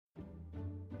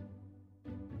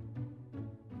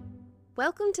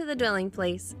Welcome to The Dwelling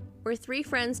Place, where three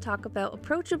friends talk about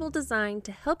approachable design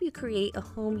to help you create a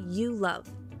home you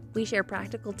love. We share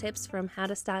practical tips from how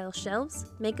to style shelves,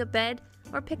 make a bed,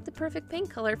 or pick the perfect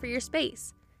paint color for your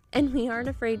space. And we aren't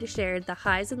afraid to share the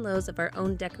highs and lows of our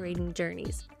own decorating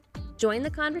journeys. Join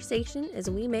the conversation as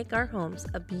we make our homes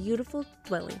a beautiful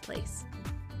dwelling place.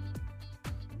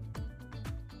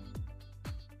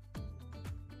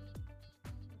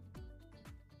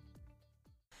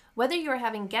 Whether you are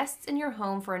having guests in your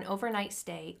home for an overnight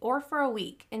stay or for a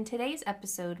week, in today's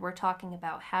episode we're talking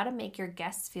about how to make your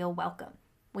guests feel welcome.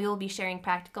 We will be sharing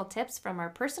practical tips from our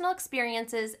personal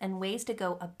experiences and ways to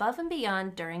go above and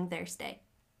beyond during their stay.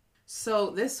 So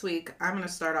this week, I'm going to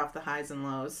start off the highs and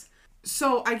lows.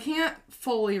 So I can't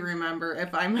fully remember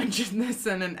if I mentioned this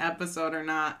in an episode or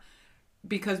not,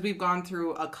 because we've gone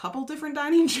through a couple different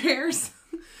dining chairs.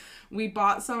 We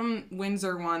bought some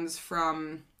Windsor ones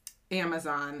from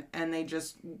Amazon, and they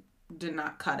just did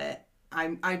not cut it.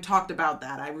 I talked about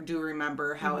that. I do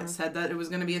remember how it said that it was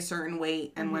going to be a certain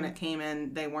weight, and when it came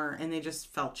in, they weren't, and they just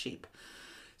felt cheap.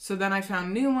 So then I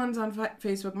found new ones on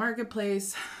Facebook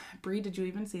Marketplace. Bree, did you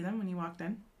even see them when you walked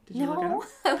in? Did you look at them?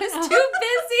 I was too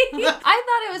busy. I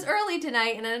thought it was early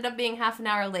tonight and ended up being half an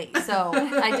hour late, so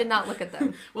I did not look at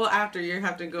them. Well, after you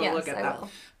have to go look at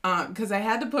them. Because I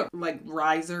had to put like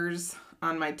risers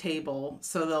on my table,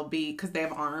 so they'll be, because they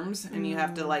have arms, and you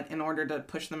have to, like, in order to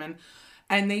push them in.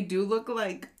 And they do look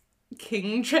like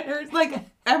king chairs. Like,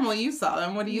 Emily, you saw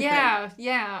them. What do you think?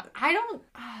 Yeah. I don't...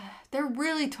 they're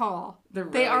really tall.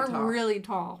 They are tall. really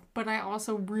tall, but I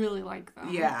also really like them.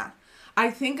 Yeah.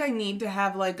 I think I need to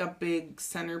have, like, a big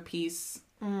centerpiece.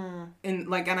 And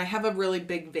I have a really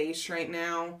big vase right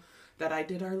now that I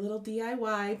did our little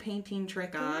DIY painting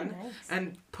trick on. Nice.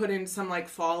 And put in some, like,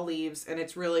 fall leaves, and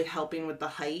it's really helping with the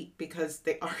height because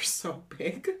they are so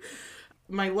big.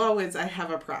 My low is I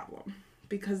have a problem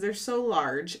because they're so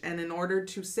large, and in order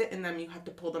to sit in them, you have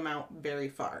to pull them out very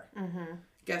far.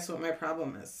 Guess what my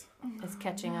problem is? It's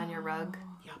catching on your rug.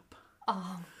 Yup.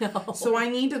 Oh, no. So I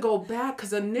need to go back,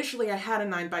 because initially I had a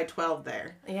 9x12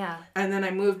 there. Yeah. And then I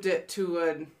moved it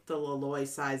to the Laloy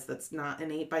size that's not an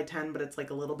 8x10, but it's like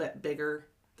a little bit bigger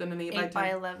than an 8x10.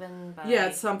 8x11. Yeah,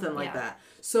 it's something like that.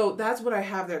 So that's what I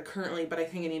have there currently, but I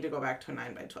think I need to go back to a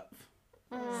 9x12.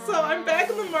 So I'm back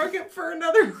in the market for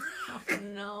another. Oh,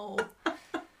 no.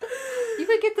 You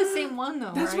could get the same one,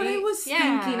 though, That's right? what I was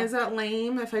thinking. Is that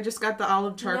lame if I just got the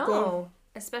olive charcoal? No.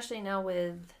 Especially now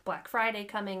with Black Friday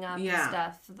coming up and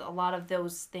stuff. A lot of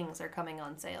those things are coming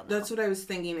on sale now. That's what I was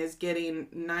thinking, is getting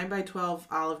 9x12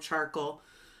 olive charcoal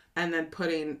and then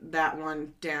putting that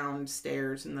one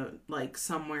downstairs in the, like,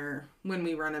 somewhere when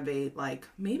we renovate, like,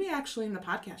 maybe actually in the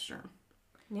podcast room.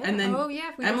 Yeah. And then, if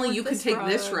we Emily, want you could this take rug.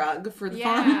 this rug for the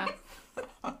fun.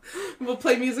 We'll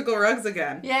play musical rugs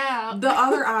again. Yeah. The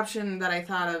other option that I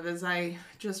thought of is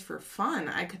just for fun,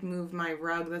 I could move my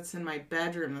rug that's in my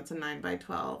bedroom that's a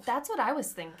 9x12. That's what I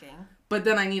was thinking. But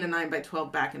then I need a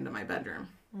 9x12 back into my bedroom.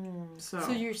 So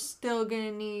you're still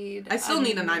going to need... I still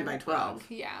need a 9x12.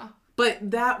 Yeah.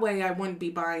 But that way I wouldn't be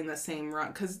buying the same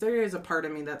rug, because there is a part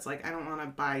of me that's like, I don't want to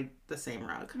buy the same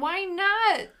rug. Why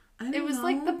not? It was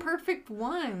like the perfect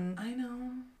one. I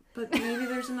know. But maybe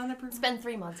there's another person. It's been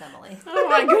 3 months, Emily. Oh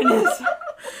my goodness.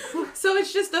 So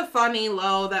it's just a funny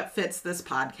low that fits this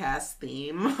podcast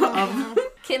theme of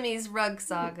Kimmy's rug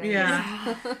saga.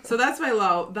 Yeah. So that's my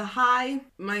low. The high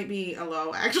might be a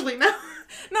low. Actually, no,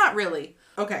 not really.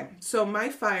 Okay. So my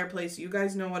fireplace, you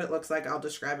guys know what it looks like. I'll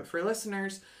describe it for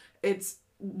listeners. It's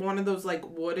one of those like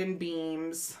wooden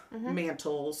beams,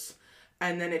 mantles,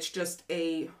 and then it's just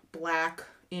a black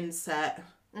inset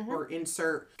or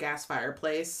insert gas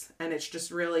fireplace, and it's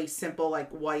just really simple, like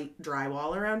white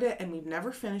drywall around it, and we've never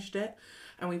finished it,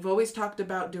 and we've always talked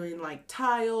about doing like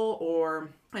tile, or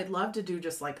I'd love to do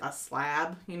just like a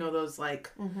slab, you know, those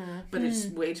like, but it's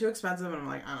way too expensive, and I'm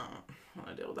like, I don't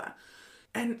want to deal with that.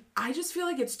 And I just feel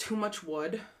like it's too much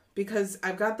wood, because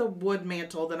I've got the wood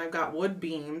mantle, then I've got wood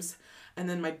beams, and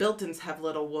then my built-ins have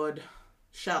little wood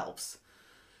shelves.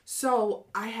 So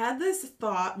I had this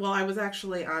thought, well, I was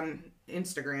actually on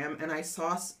Instagram, and I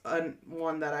saw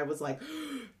one that I was like,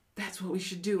 that's what we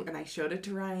should do. And I showed it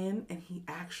to Ryan, and he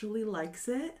actually likes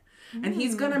it. And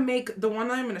he's going to make, the one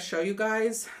that I'm going to show you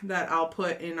guys that I'll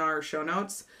put in our show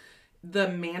notes, the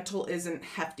mantle isn't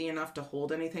hefty enough to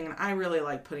hold anything. And I really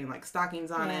like putting like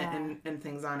stockings on it and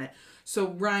things on it. So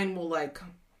Ryan will like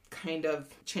kind of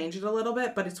change it a little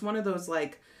bit, but it's one of those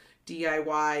like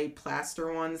DIY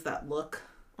plaster ones that look,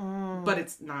 but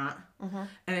it's not.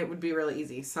 And it would be really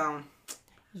easy. So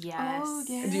yes. Oh,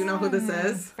 yeah. Do you know who this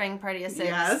is? Frank Party of Six.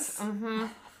 Yes.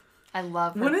 I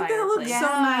love her Wouldn't that look fireplace. so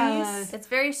nice? It's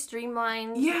very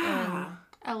streamlined. Yeah.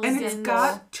 Elegant. And it's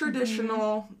got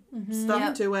traditional stuff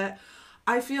Yep. to it.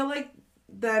 I feel like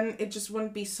then it just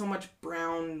wouldn't be so much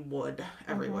brown wood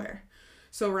everywhere.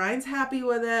 So Ryan's happy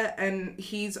with it, and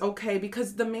he's okay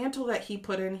because the mantle that he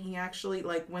put in, he actually,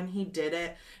 like, when he did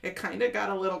it, it kind of got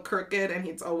a little crooked, and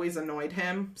it's always annoyed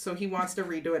him. So he wants to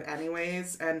redo it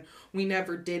anyways, and we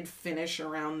never did finish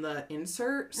around the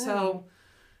insert. So,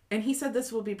 and he said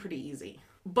this will be pretty easy.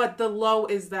 But the low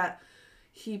is that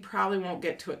he probably won't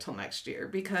get to it till next year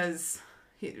because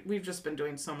we've just been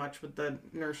doing so much with the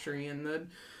nursery and the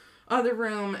other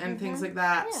room and things like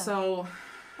that. Yeah. So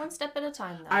One step at a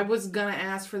time, though. I was gonna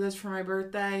ask for this for my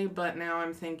birthday, but now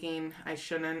I'm thinking I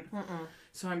shouldn't.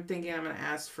 So I'm thinking I'm gonna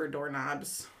ask for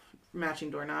doorknobs,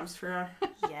 matching doorknobs for her.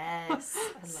 Yes.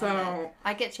 I love So- it.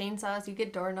 I get chainsaws, you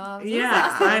get doorknobs.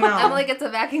 Yeah, I know. Emily gets a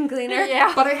vacuum cleaner.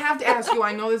 Yeah. But I have to ask you,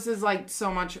 I know this is like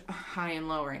so much high and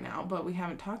low right now, but we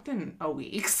haven't talked in a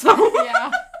week, so.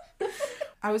 Yeah.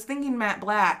 I was thinking matte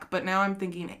black, but now I'm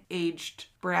thinking aged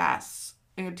brass,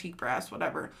 antique brass,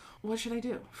 whatever. What should I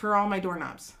do for all my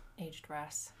doorknobs? Aged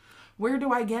brass. Where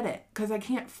do I get it? Because I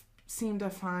can't seem to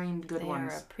find good They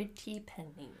ones. are a pretty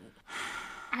penny.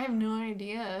 I have no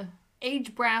idea.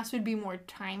 Aged brass would be more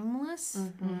timeless,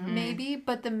 maybe,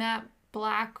 but the matte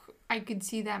black, I could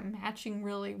see that matching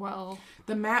really well.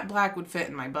 The matte black would fit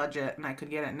in my budget, and I could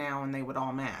get it now, and they would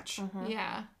all match.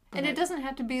 Yeah. And it doesn't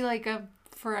have to be like a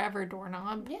forever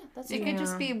doorknob. Yeah, that's It true. could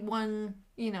just be one,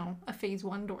 a phase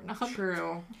one doorknob.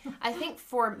 True. I think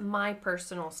for my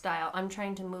personal style, I'm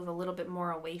trying to move a little bit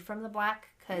more away from the black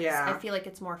because Yeah. I feel like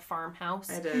it's more farmhouse.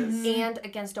 It is. And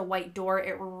against a white door,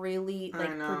 it really I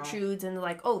know. protrudes and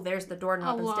like, oh, there's the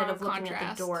doorknob A lot instead of of looking at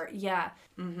contrast. the door. Yeah,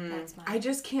 that's my. I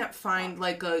just can't find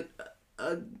like a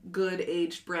good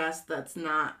aged brass that's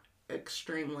not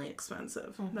extremely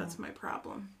expensive. That's my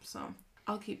problem. So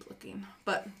I'll keep looking.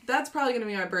 But that's probably going to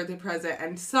be my birthday present,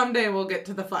 and someday we'll get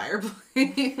to the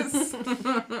fireplace.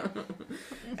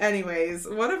 Anyways,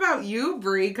 what about you,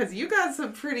 Brie? Because you got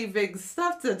some pretty big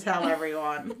stuff to tell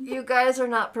everyone. You guys are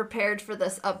not prepared for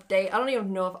this update. I don't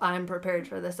even know if I'm prepared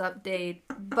for this update,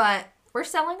 but we're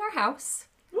selling our house.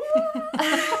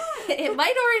 It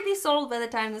might already be sold by the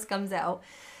time this comes out.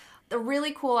 A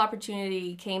really cool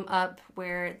opportunity came up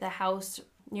where the house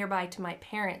nearby to my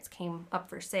parents came up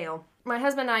for sale. My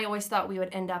husband and I always thought we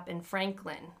would end up in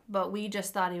Franklin, but we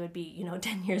just thought it would be,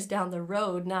 10 years down the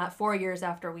road, not 4 years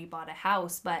after we bought a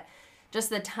house, but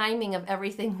just the timing of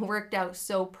everything worked out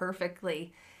so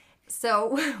perfectly.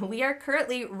 So we are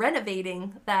currently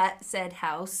renovating that said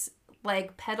house,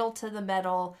 like pedal to the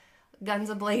metal,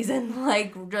 guns a-blazing,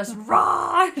 like just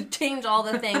raw, change all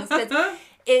the things. 'Cause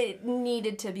it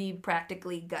needed to be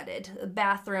practically gutted.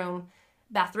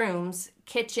 Bathrooms,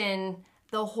 kitchen,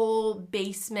 the whole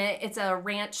basement. It's a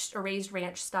raised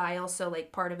ranch style, so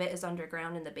like part of it is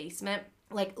underground in the basement.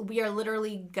 Like we are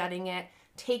literally gutting it,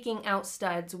 taking out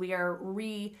studs. We are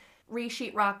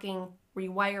re-sheetrocking,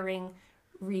 rewiring,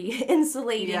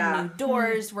 re-insulating new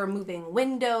doors. We're moving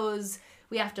windows.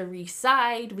 We have to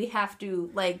re-side. We have to,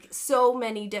 so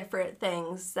many different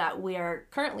things that we are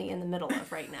currently in the middle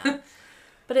of right now.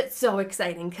 But it's so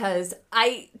exciting because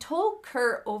I told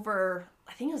Kurt over,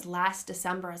 I think it was last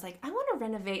December, I was like, I want to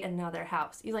renovate another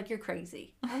house. He's like, you're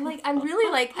crazy. I'm like, I'm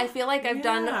really I feel like I've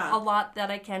done a lot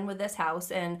that I can with this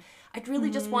house, and I'd really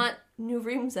just want new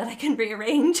rooms that I can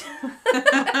rearrange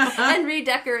and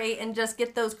redecorate and just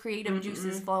get those creative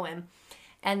juices flowing.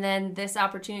 And then this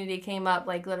opportunity came up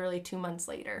literally 2 months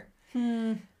later.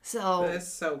 So That is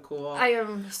so cool. I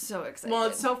am so excited. Well,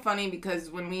 it's so funny because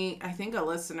I think a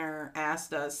listener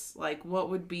asked us, what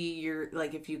would be your,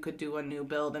 if you could do a new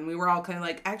build? And we were all kind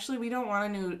of actually, we don't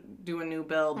want to do a new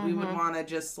build. We would want to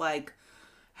just,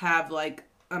 have,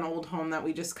 an old home that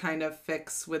we just kind of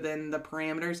fix within the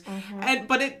parameters.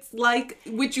 But it's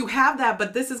which you have that,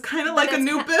 but this is kind of like a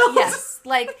new build. Yes.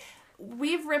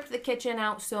 We've ripped the kitchen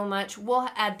out so much. We'll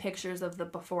add pictures of the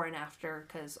before and after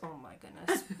because, oh my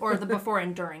goodness. Or the before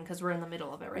and during because we're in the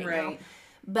middle of it right now.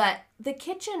 But the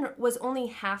kitchen was only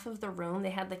half of the room. They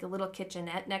had a little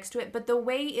kitchenette next to it. But the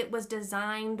way it was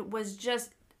designed was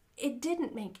just, it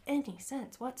didn't make any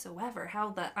sense whatsoever. How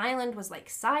the island was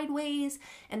sideways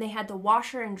and they had the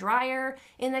washer and dryer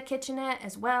in the kitchenette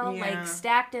as well,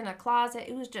 stacked in a closet.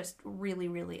 It was just really,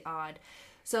 really odd.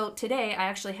 So today I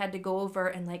actually had to go over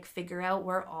and figure out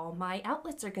where all my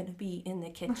outlets are going to be in the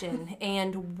kitchen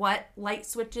and what light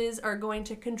switches are going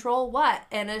to control what.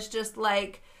 And it's just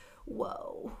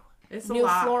whoa. It's New a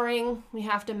lot. flooring. We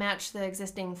have to match the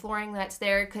existing flooring that's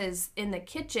there because in the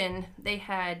kitchen they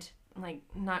had like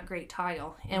not great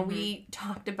tile, and we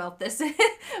talked about this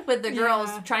with the girls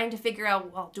trying to figure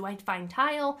out, well, do I find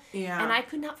tile? Yeah. And I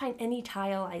could not find any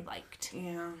tile I liked.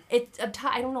 Yeah.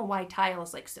 I don't know why tile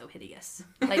is like so hideous.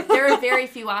 Like there are very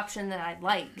few options that I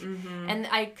like, and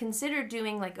I considered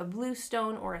doing like a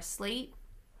bluestone or a slate,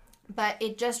 but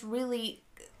it just really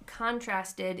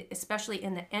contrasted, especially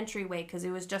in the entryway, because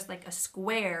it was just like a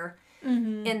square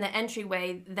in the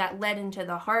entryway that led into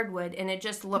the hardwood, and it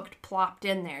just looked plopped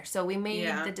in there. So we made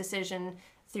the decision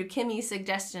through Kimmy's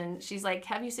suggestion. She's like,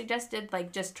 have you suggested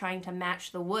like just trying to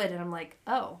match the wood? And I'm like,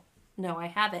 oh, no, I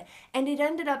haven't. And it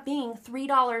ended up being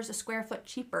 $3 a square foot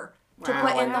cheaper to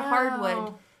put in the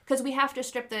hardwood, because we have to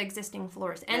strip the existing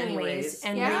floors anyways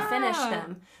and refinish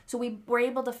them. So we were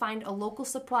able to find a local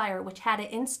supplier which had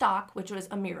it in stock, which was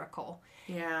a miracle.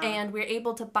 Yeah. And we were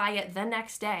able to buy it the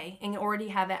next day and already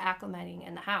have it acclimating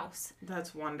in the house.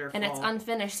 That's wonderful. And it's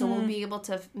unfinished, so we'll be able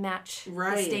to match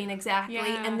the stain exactly.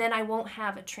 Yeah. And then I won't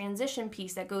have a transition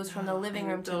piece that goes from the living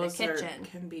room to the kitchen.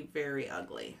 Can be very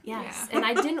ugly. Yes. And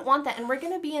I didn't want that. And we're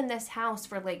going to be in this house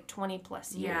for like 20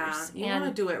 plus years. Yeah. You and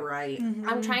want to do it right.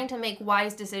 I'm trying to make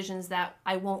wise decisions that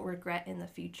I won't regret in the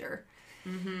future.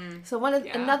 So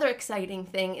another exciting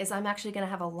thing is I'm actually going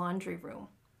to have a laundry room.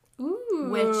 Ooh.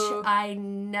 Which I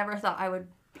never thought I would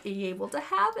be able to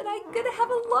have, and I'm going to have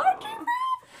a laundry room.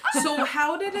 So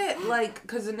how did it, like,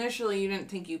 because initially you didn't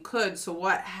think you could, so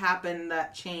what happened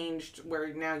that changed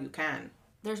where now you can?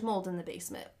 There's mold in the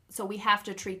basement, so we have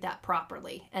to treat that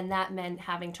properly, and that meant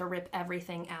having to rip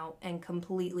everything out and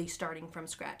completely starting from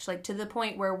scratch, like to the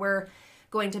point where we're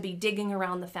going to be digging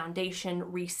around the foundation,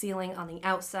 resealing on the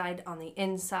outside, on the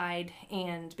inside,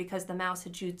 and because the mouse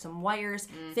had chewed some wires,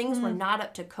 things were not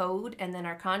up to code, and then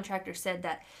our contractor said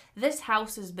that this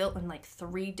house is built in like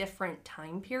 3 different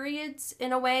time periods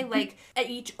in a way, like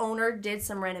each owner did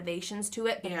some renovations to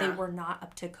it, but they were not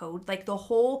up to code. Like the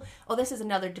whole, this is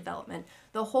another development,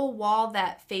 the whole wall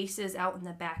that faces out in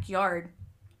the backyard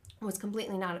was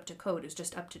completely not up to code. It was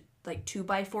just up to like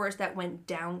 2x4s that went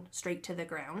down straight to the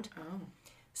ground. Oh.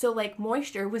 So like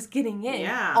moisture was getting in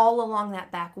all along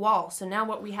that back wall. So now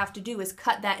what we have to do is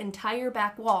cut that entire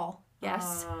back wall,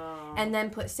 and then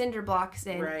put cinder blocks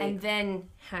in, and then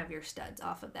have your studs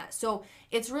off of that. So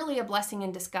it's really a blessing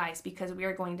in disguise, because we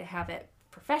are going to have it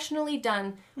professionally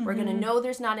done. We're going to know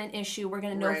there's not an issue. We're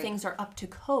going to know things are up to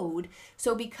code.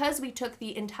 So because we took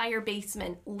the entire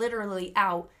basement literally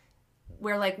out,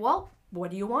 we're like, well,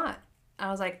 what do you want? I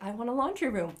was like, I want a laundry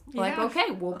room. Like,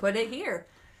 okay, we'll put it here.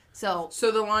 So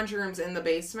the laundry room's in the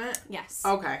basement? Yes.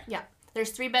 Okay. Yeah.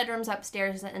 There's 3 bedrooms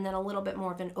upstairs, and then a little bit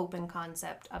more of an open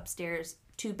concept upstairs.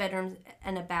 2 bedrooms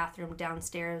and a bathroom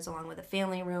downstairs, along with a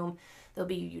family room. There'll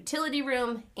be a utility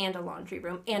room and a laundry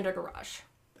room and a garage.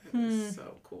 That is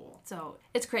so cool. So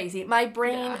it's crazy. My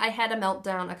brain, I had a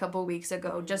meltdown a couple weeks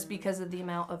ago just because of the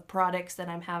amount of products that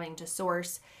I'm having to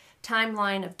source.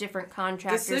 Timeline of different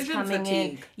contractors Decision coming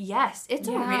fatigue. in. Yes, it's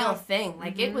a real thing.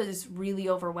 Like it was really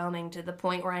overwhelming to the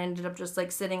point where I ended up just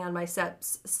like sitting on my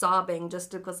steps sobbing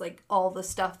just because like all the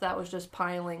stuff that was just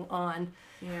piling on.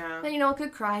 Yeah. And I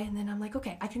could cry, and then I'm like,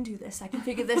 okay, I can do this. I can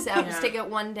figure this out. Just take it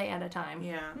one day at a time.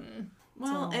 Yeah.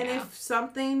 Well, if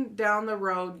something down the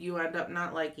road you end up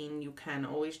not liking, you can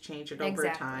always change it over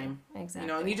time.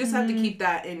 Exactly. And you just have to keep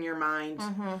that in your mind,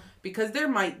 because there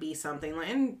might be something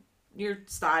and your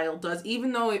style does,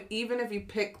 even if you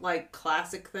pick like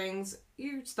classic things,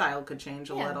 your style could change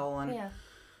a little,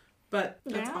 but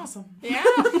that's awesome. Yeah.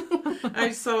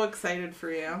 I'm so excited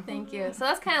for you. Thank you. So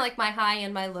that's kind of like my high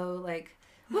and my low, like,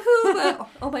 woohoo,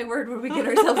 oh my word, what did we get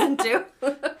ourselves into?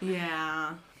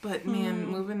 Yeah. But man,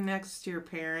 moving next to your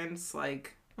parents,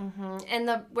 like, and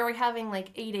we're having like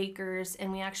 8 acres, and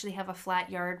we actually have a flat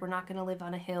yard. We're not going to live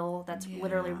on a hill. That's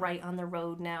literally right on the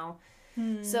road now.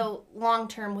 So long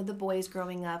term, with the boys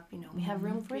growing up, we have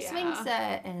room for a swing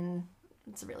set, and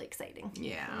it's really exciting.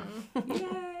 Yeah.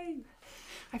 Yay!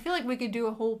 I feel like we could do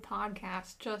a whole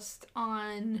podcast just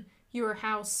on your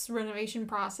house renovation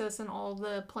process and all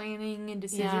the planning and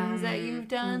decisions that you've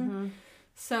done.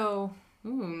 So,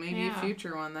 maybe a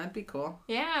future one. That'd be cool.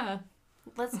 Yeah.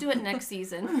 Let's do it next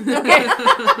season.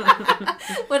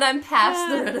 When I'm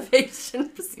past the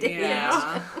renovation stage.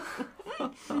 Yeah.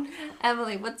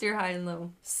 Emily, what's your high and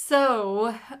low?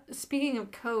 So, speaking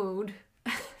of code,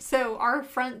 so our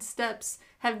front steps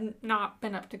have not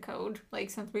been up to code,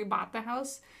 like, since we bought the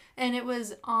house. And it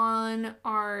was on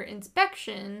our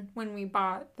inspection when we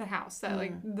bought the house that,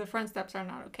 like, the front steps are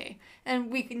not okay.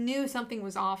 And we knew something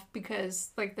was off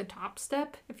because, like, the top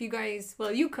step, if you guys,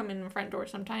 you come in the front door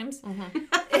sometimes,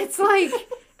 it's, like,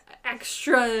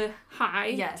 extra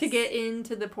high to get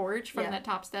into the porch from that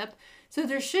top step. So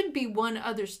there should be one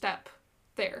other step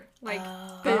there. Like,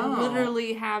 Oh. they Oh.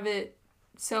 literally have it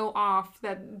so off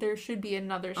that there should be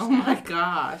another step. Oh my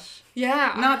gosh.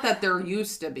 Yeah. Not that there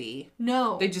used to be.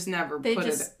 No. They just never They put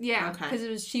just, it. yeah, Okay. because it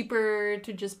was cheaper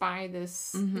to just buy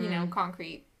this, Mm-hmm.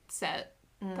 concrete set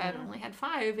that only had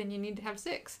 5 and you need to have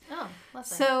 6. Oh, lovely.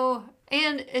 So,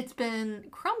 and it's been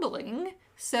crumbling.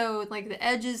 So, like, the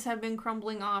edges have been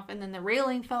crumbling off and then the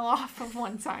railing fell off of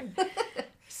one side.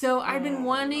 So, I've been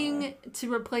wanting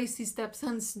to replace these steps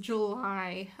since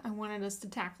July. I wanted us to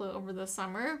tackle it over the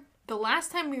summer. The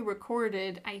last time we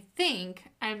recorded, I think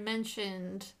I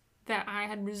mentioned that I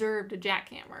had reserved a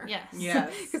jackhammer. Yes.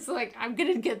 Yes. It's like, I'm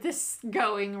going to get this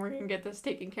going. We're going to get this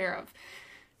taken care of.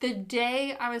 The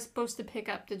day I was supposed to pick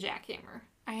up the jackhammer,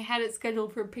 I had it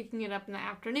scheduled for picking it up in the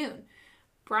afternoon.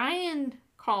 Brian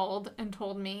called and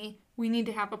told me we need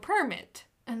to have a permit.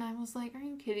 And I was like, are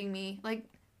you kidding me? Like,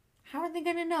 how are they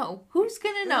going to know? Who's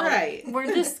going to know? Right. We're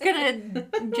just going to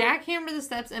jackhammer the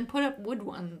steps and put up wood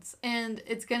ones. And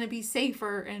it's going to be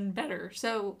safer and better.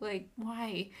 So, like,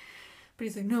 why? But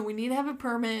he's like, no, we need to have a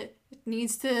permit. It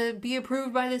needs to be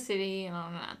approved by the city and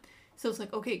on and on. So it's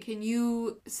like, okay, can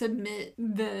you submit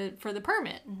for the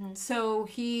permit? So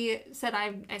he said,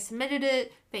 I submitted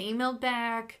it. They emailed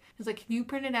back. He's like, can you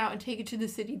print it out and take it to the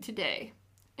city today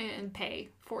and pay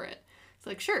for it? It's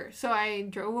like, sure. So I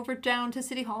drove over down to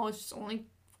City Hall. It's just only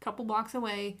a couple blocks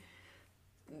away.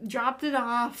 Dropped it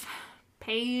off,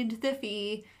 paid the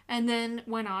fee, and then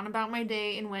went on about my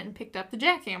day and went and picked up the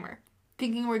jackhammer,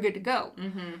 thinking we're good to go.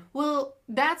 Well,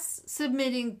 that's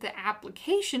submitting the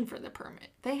application for the permit.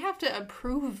 They have to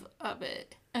approve of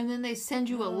it. And then they send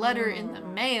you a letter in the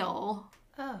mail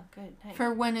Oh, good. Nice.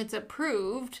 for when it's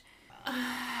approved.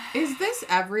 Is this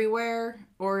everywhere,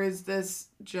 or is this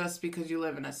just because you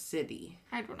live in a city?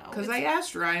 I don't know. Because It's- I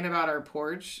asked Ryan about our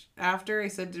porch after. I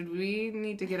said, did we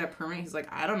need to get a permit? He's like,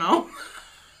 I don't know.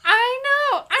 I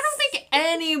know. I don't think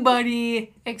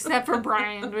anybody except for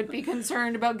Brian would be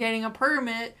concerned about getting a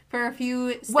permit for a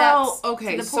few steps. Well, to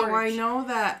okay, the so I porch. know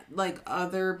that, like,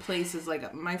 other places,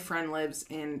 like, my friend lives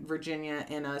in Virginia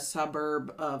in a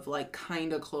suburb of, like,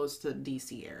 kind of close to the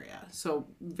DC area. So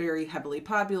very heavily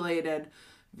populated,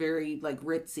 very, like,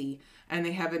 ritzy. And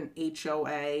they have an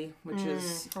HOA, which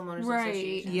is, Homeowners Right.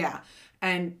 Association. yeah.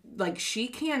 And, like, she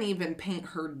can't even paint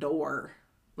her door.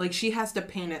 Like, she has to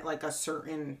paint it, like, a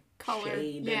certain Color,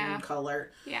 shade yeah. and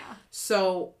color. Yeah.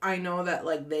 So I know that,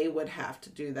 like, they would have to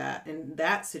do that in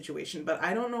that situation, but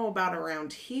I don't know about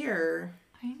around here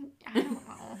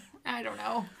I don't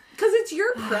know. because it's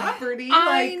your property. I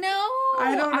Like, know.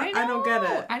 I don't get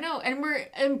it. I know. And we're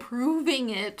improving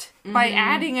it by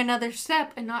adding another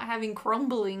step and not having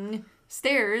crumbling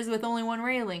stairs with only one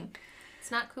railing. It's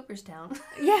not Cooperstown.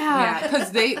 yeah,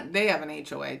 because they have an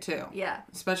HOA too, Yeah.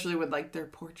 especially with, like, their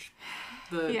porch,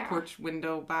 the Yeah. porch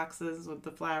window boxes with the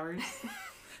flowers.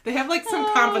 They have, like, some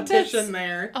Oh, competition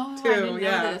there Oh, too. I didn't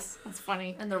yeah. know this. That's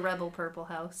funny. And the Rebel Purple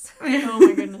House. Oh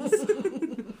my goodness.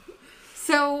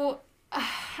 So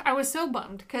I was so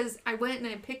bummed because I went and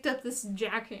I picked up this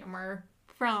jackhammer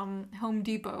from Home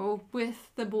Depot with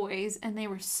the boys, and they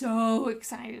were so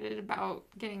excited about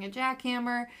getting a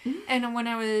jackhammer. And when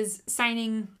I was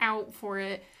signing out for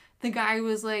it, the guy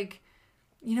was like,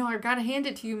 you know, I gotta hand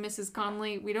it to you, Mrs.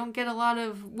 Conley. We don't get a lot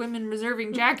of women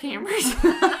reserving jackhammers.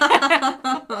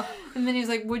 And then he was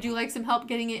like, would you like some help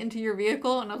getting it into your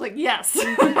vehicle? And I was like, yes.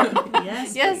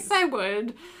 Yes. Yes, please. I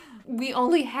would. We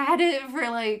only had it for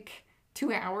like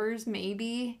 2 hours,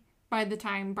 maybe, by the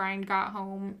time Brian got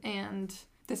home and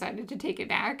decided to take it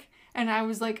back. And I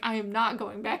was like, I am not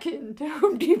going back into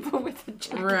Home Depot with a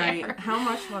jackhammer. Right. How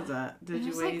much was it? Did It you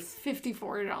was like waste?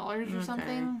 $54 or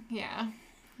something. Yeah.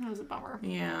 It was a bummer.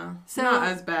 Yeah. So- Not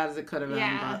as bad as it could have been,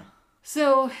 Yeah. but.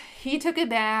 So he took it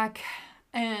back,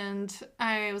 and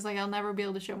I was like, I'll never be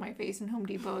able to show my face in Home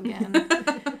Depot again.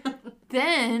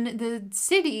 Then the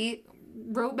city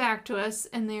wrote back to us,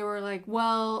 and they were like,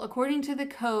 well, according to the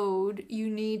code, you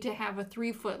need to have a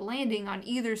 3-foot landing on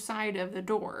either side of the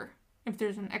door if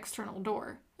there's an external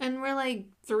door. And we're like,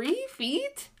 3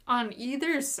 feet on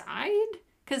either side?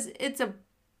 Because it's a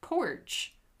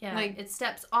porch. Yeah. Like- It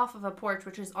steps off of a porch,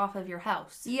 which is off of your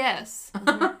house. Yes.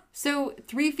 So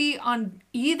 3 feet on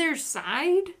either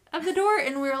side of the door,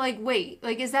 and we were like, wait,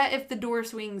 like, is that if the door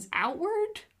swings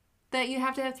outward that you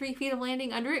have to have 3 feet of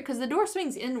landing under it? Because the door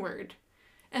swings inward.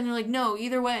 And they're like, no,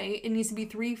 either way, it needs to be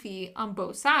 3 feet on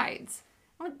both sides.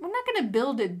 We're not going to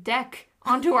build a deck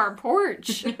onto our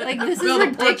porch. Like, this is Build a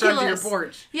porch ridiculous. onto your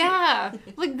porch. Yeah,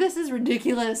 like, this is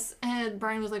ridiculous. And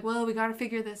Brian was like, well, we got to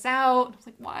figure this out. I was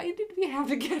like, why did we have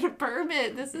to get a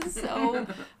permit? This is so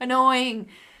annoying.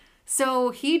 So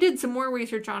he did some more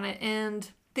research on it,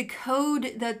 and the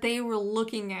code that they were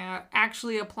looking at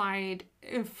actually applied,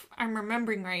 if I'm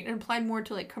remembering right, it applied more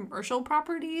to like commercial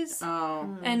properties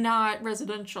and not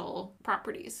residential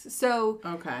properties. So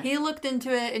he looked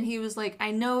into it and he was like,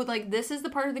 I know like this is the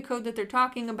part of the code that they're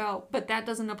talking about, but that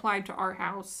doesn't apply to our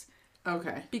house.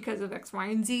 Okay. Because of X, Y,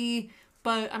 and Z.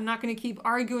 But I'm not going to keep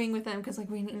arguing with them because like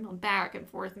we emailed back and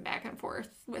forth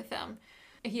with them.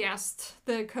 He asked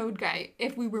the code guy,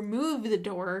 if we remove the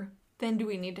door, then do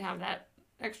we need to have that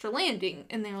extra landing?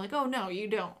 And they're like, oh no, you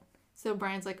don't. So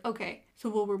Brian's like, okay, so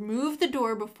we'll remove the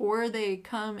door before they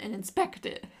come and inspect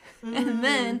it. And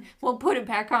then we'll put it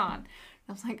back on.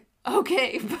 I was like,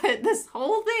 okay, but this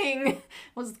whole thing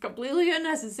was completely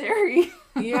unnecessary.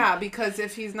 Yeah, because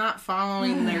if he's not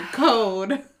following their code,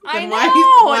 then I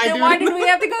know. Why did we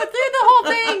have to go through the whole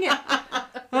thing?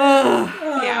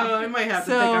 Yeah, I might have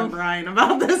to pick on Brian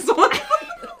about this one.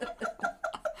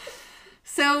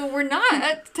 So we're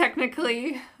not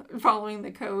technically following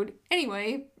the code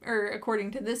anyway, or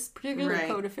according to this particular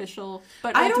code official.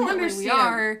 But I don't ultimately understand. We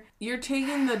are. You're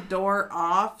taking the door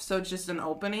off, so it's just an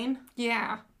opening?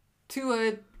 Yeah. To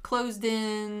a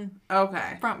closed-in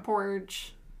front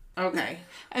porch. Okay.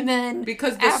 And then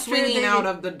because the swinging out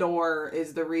of the door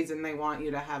is the reason they want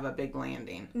you to have a big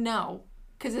landing. No,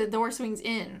 because the door swings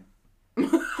in.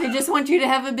 They just want you to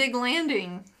have a big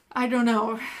landing. I don't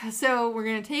know. So we're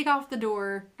going to take off the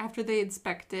door. After they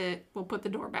inspect it, we'll put the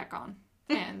door back on.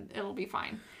 And it'll be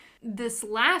fine. This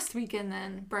last weekend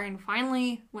then, Brian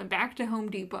finally went back to Home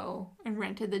Depot and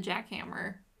rented the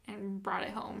jackhammer and brought it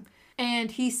home.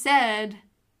 And he said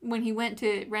when he went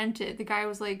to rent it, the guy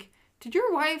was like, did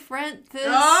your wife rent this?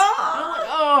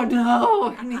 Oh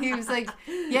no. And he was like,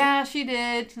 yeah, she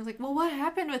did. He was like, well, what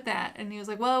happened with that? And he was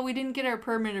like, well, we didn't get our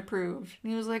permit approved.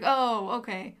 And he was like, oh,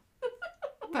 okay.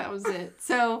 That was it.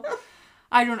 So,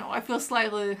 I don't know. I feel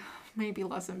slightly, maybe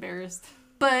less embarrassed.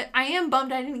 But I am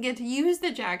bummed I didn't get to use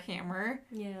the jackhammer.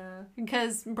 Yeah.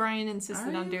 Because Brian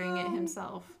insisted on doing it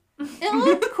himself. It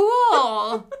looked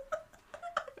cool.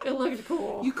 It looked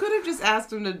cool. You could have just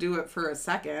asked him to do it for a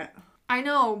second. I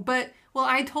know, but, well,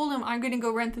 I told him I'm going to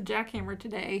go rent the jackhammer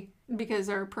today because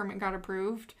our permit got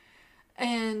approved.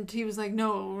 And he was like,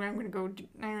 no, I'm going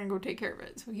to go take care of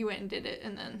it. So he went and did it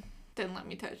and then didn't let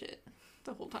me touch it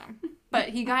the whole time. But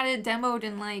he got it demoed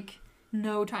in like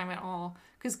no time at all.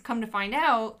 Because come to find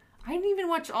out, I didn't even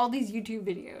watch all these YouTube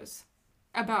videos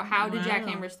about how to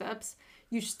jackhammer steps.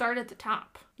 You start at the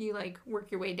top. You like work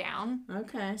your way down.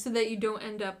 Okay. So that you don't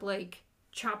end up like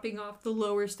chopping off the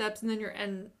lower steps and then you're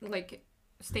like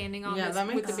standing on this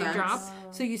with the big drop.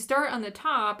 So you start on the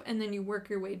top and then you work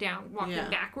your way down, walking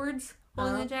backwards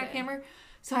holding the jackhammer.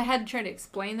 So I had to try to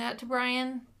explain that to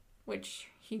Brian, which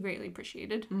he greatly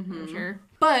appreciated, I'm sure.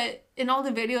 But in all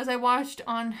the videos I watched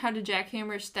on how to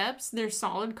jackhammer steps, they're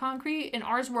solid concrete and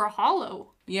ours were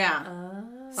hollow. Yeah.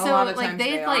 So a lot of times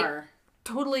they are.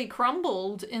 Totally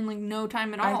crumbled in like no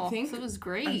time at all. So it was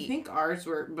great. I think ours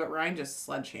were, but Ryan just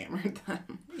sledgehammered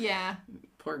them. Yeah.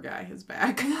 Poor guy, his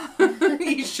back.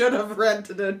 He should have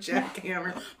rented a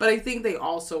jackhammer. But I think they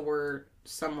also were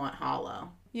somewhat hollow.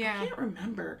 Yeah. I can't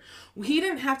remember. He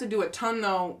didn't have to do a ton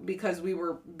though because we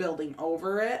were building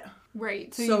over it.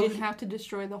 Right. So you didn't have to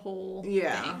destroy the whole thing.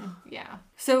 Yeah.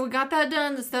 So we got that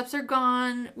done. The steps are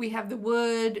gone. We have the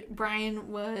wood.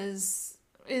 Brian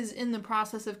is in the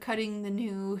process of cutting the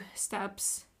new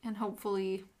steps, and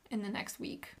hopefully in the next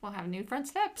week we'll have new front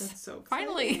steps. That's so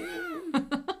finally.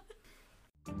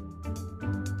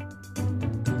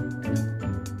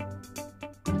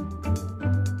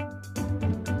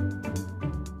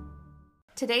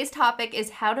 Today's topic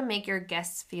is how to make your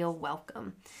guests feel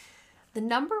welcome. The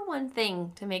number one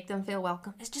thing to make them feel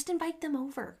welcome is just invite them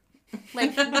over.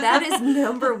 Like, that is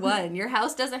number one. Your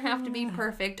house doesn't have to be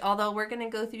perfect, although we're going to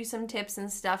go through some tips and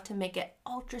stuff to make it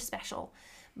ultra special.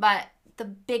 But the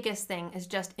biggest thing is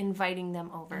just inviting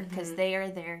them over because they are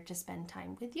there to spend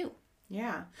time with you.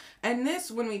 Yeah. And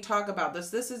this, when we talk about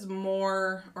this is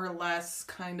more or less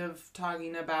kind of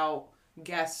talking about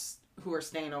guests who are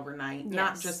staying overnight,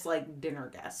 not just like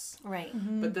dinner guests. Right.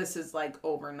 But this is like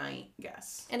overnight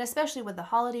guests. And especially with the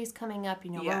holidays coming up,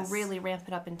 we're really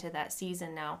ramping up into that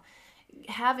season now.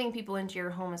 Having people into your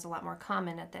home is a lot more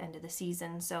common at the end of the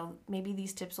season, so maybe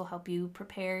these tips will help you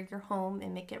prepare your home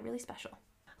and make it really special.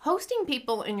 Hosting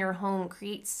people in your home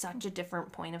creates such a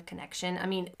different point of connection. I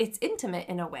mean, it's intimate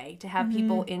in a way to have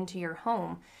people into your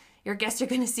home. Your guests are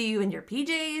going to see you in your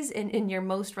PJs and in your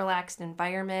most relaxed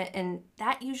environment. And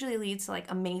that usually leads to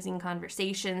like amazing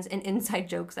conversations and inside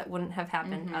jokes that wouldn't have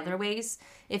happened other ways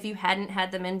if you hadn't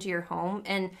had them into your home.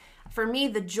 And for me,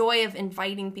 the joy of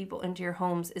inviting people into your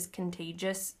homes is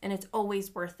contagious. And it's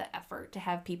always worth the effort to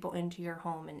have people into your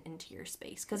home and into your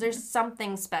space. Because there's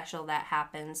something special that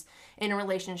happens in a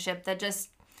relationship that just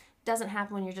doesn't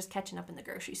happen when you're just catching up in the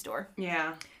grocery store.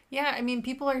 Yeah. Yeah, I mean,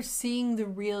 people are seeing the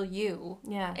real you.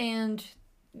 Yeah. And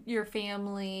your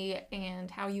family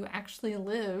and how you actually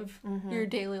live your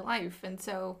daily life. And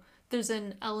so there's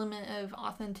an element of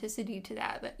authenticity to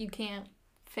that you can't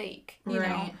fake. You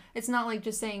know, it's not like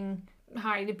just saying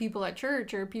hi to people at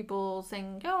church or people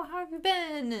saying, oh, how have you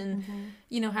been? And,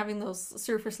 you know, having those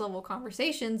surface level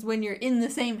conversations when you're in the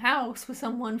same house with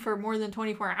someone for more than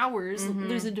 24 hours.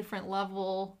 There's a different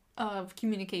level of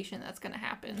communication that's going to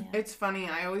happen. Yeah. It's funny.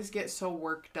 I always get so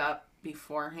worked up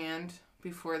beforehand,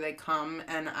 before they come,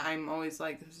 and I'm always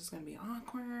like, this is going to be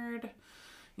awkward.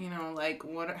 You know, like,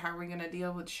 how are we going to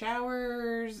deal with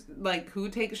showers? Like, who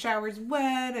takes showers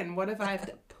wet? And what if I have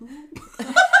to poop?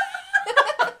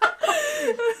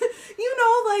 You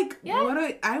know, like,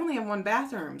 I only have one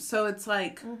bathroom. So it's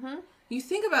like, you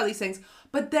think about these things.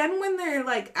 But then when they're,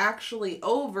 like, actually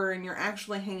over and you're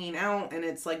actually hanging out and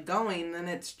it's, like, going, then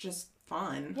it's just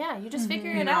fun. Yeah, you just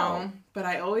figure it out. But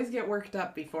I always get worked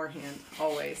up beforehand.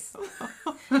 Always.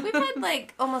 We've had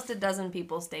like almost a dozen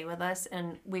people stay with us,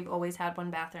 and we've always had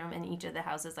one bathroom in each of the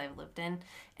houses I've lived in,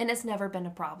 and it's never been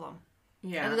a problem.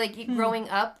 Yeah. Like growing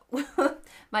up,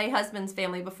 my husband's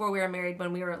family, before we were married,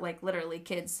 when we were like literally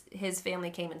kids, his family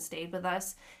came and stayed with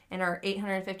us in our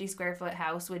 850 square foot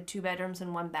house with 2 bedrooms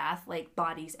and 1 bath, like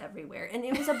bodies everywhere. And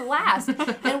it was a blast.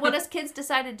 And what us kids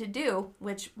decided to do,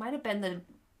 which might have been the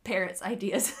parents'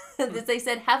 ideas, is they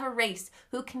said, have a race.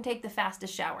 Who can take the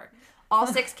fastest shower? All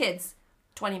 6 kids.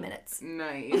 20 minutes.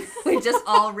 Nice. We just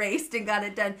all raced and got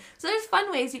it done. So there's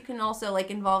fun ways you can also like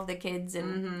involve the kids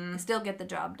and still get the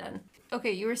job done.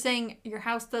 Okay, you were saying your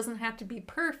house doesn't have to be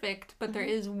perfect, but there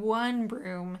is one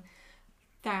broom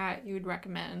that you would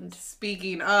recommend.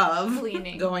 Speaking of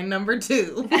cleaning, going number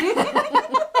 2.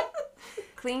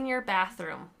 Clean your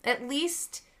bathroom. At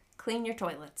least clean your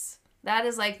toilets. That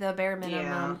is like the bare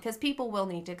minimum, because people will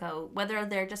need to go. Whether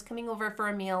they're just coming over for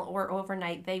a meal or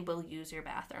overnight, they will use your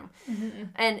bathroom.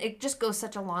 And it just goes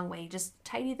such a long way. Just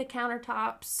tidy the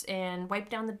countertops and wipe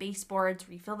down the baseboards,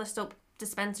 refill the soap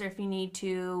dispenser if you need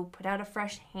to, put out a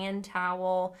fresh hand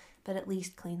towel, but at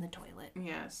least clean the toilet.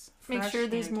 Yes. Make sure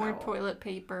there's hand more towel. Toilet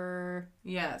paper.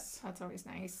 Yes. That's always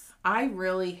nice. I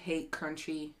really hate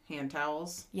crunchy hand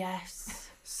towels. Yes.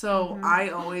 So I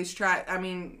always try, I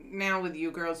mean, now with you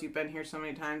girls, you've been here so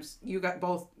many times, you got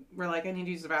both, we're like, I need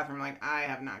to use the bathroom. I'm like, I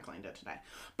have not cleaned it today.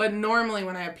 But normally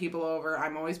when I have people over,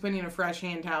 I'm always putting a fresh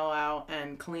hand towel out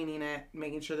and cleaning it,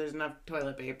 making sure there's enough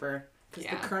toilet paper. Because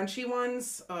the crunchy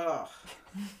ones, ugh,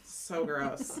 so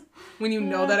gross. When you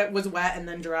know that it was wet and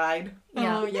then dried.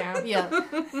 Yeah. Oh, yeah. Yeah.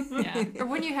 Or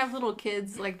when you have little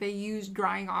kids, like they use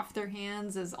drying off their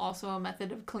hands as also a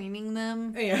method of cleaning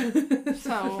them. Yeah.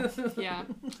 So, yeah.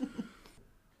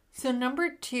 So number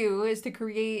 2 is to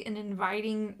create an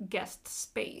inviting guest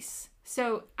space.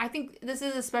 So I think this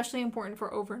is especially important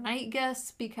for overnight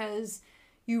guests because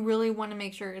you really want to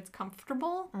make sure it's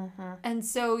comfortable. And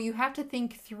so you have to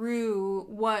think through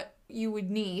what you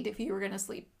would need if you were going to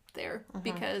sleep there.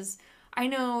 Because I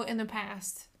know in the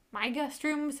past, my guest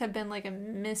rooms have been like a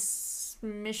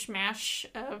mishmash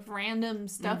of random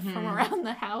stuff from around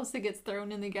the house that gets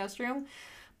thrown in the guest room.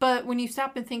 But when you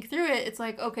stop and think through it, it's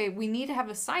like, okay, we need to have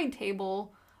a side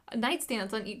table,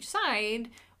 nightstands on each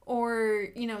side, or,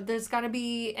 you know, there's got to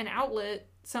be an outlet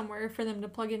somewhere for them to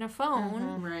plug in a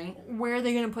phone. Right. Where are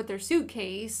they going to put their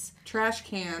suitcase? Trash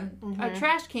can. A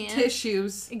trash can.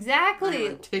 Tissues. Exactly.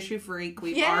 I'm a tissue freak.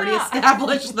 We've Yeah. already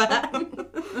established that.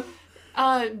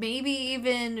 Maybe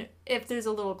even if there's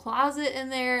a little closet in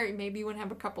there, maybe you want to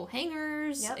have a couple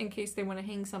hangers in case they want to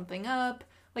hang something up.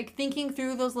 Like thinking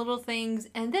through those little things,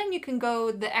 and then you can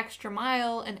go the extra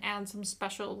mile and add some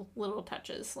special little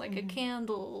touches, like a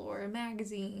candle or a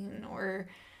magazine or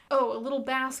a little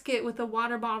basket with a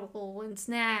water bottle and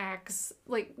snacks.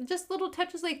 Like just little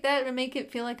touches like that to make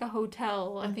it feel like a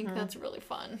hotel. I think that's really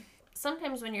fun.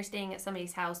 Sometimes when you're staying at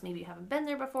somebody's house, maybe you haven't been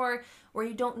there before, or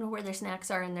you don't know where their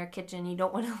snacks are in their kitchen. You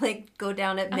don't want to like go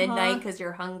down at midnight because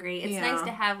you're hungry. It's nice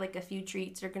to have like a few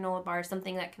treats or granola bars,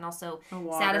 something that can also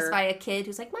satisfy a kid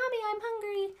who's like, Mommy, I'm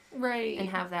hungry. Right. And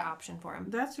have that option for them.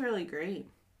 That's really great.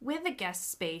 With a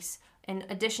guest space, in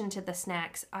addition to the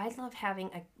snacks, I love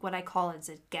having what I call as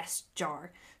a guest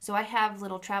jar. So I have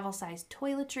little travel-sized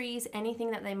toiletries,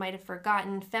 anything that they might have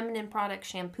forgotten, feminine products,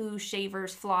 shampoo,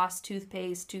 shavers, floss,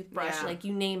 toothpaste, toothbrush, like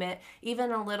you name it.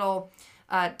 Even a little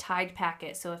Tide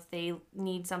packet, so if they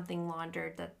need something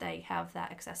laundered, that they have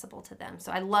that accessible to them. So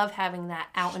I love having that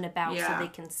out and about so they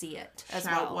can see it as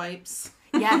Shout well. wipes.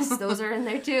 Yes, those are in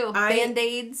there too.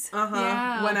 Band-Aids.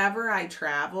 Yeah. Whenever I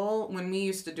travel, when we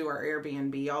used to do our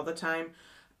Airbnb all the time,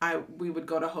 we would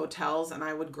go to hotels and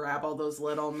I would grab all those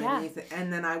little mini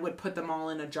and then I would put them all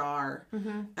in a jar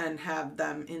and have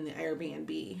them in the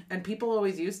Airbnb. And people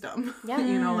always used them. Yeah.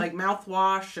 You know, like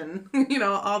mouthwash and, you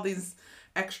know, all these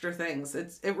extra things.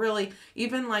 It really,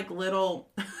 even like little,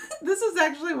 this is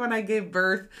actually when I gave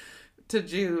birth to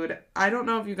Jude. I don't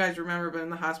know if you guys remember, but in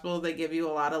the hospital they give you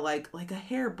a lot of like a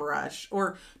hairbrush,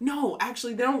 or no,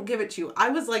 actually they don't give it to you. I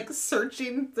was like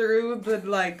searching through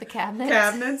the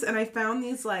cabinets and I found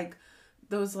these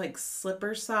those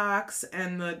slipper socks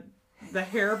and the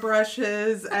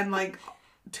hairbrushes and like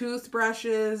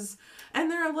toothbrushes, and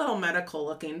they're a little medical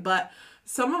looking, but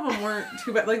some of them weren't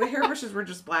too bad. Like the hairbrushes were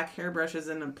just black hairbrushes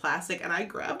in a plastic, and I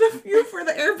grabbed a few for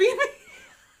the Airbnb.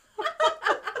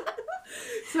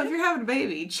 So if you're having a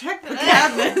baby, check the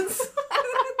cabinets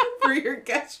for your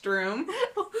guest room.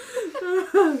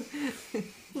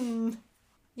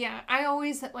 Yeah, I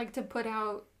always like to put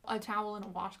out a towel and a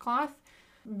washcloth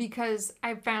because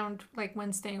I've found, like,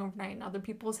 when staying overnight in other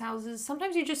people's houses,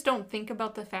 sometimes you just don't think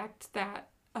about the fact that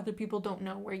other people don't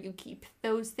know where you keep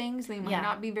those things. They might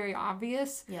not be very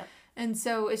obvious. Yep. And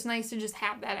so it's nice to just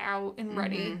have that out and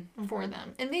ready for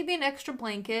them. And maybe an extra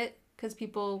blanket because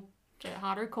people get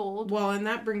hot or cold. Well, and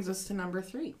that brings us to number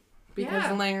 3.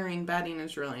 Because layering bedding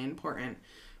is really important.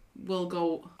 We'll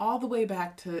go all the way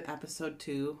back to episode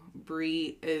 2.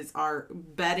 Bree is our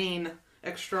bedding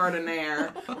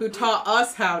extraordinaire who taught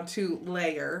us how to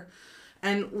layer.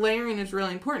 And layering is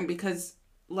really important because,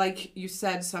 like you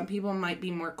said, some people might be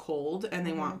more cold and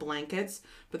they want blankets,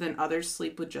 but then others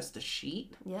sleep with just a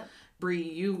sheet. Yep. Bree,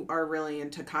 you are really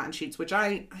into cotton sheets, which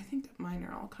I think mine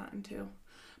are all cotton too.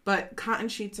 But cotton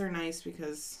sheets are nice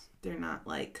because they're not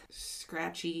like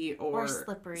scratchy or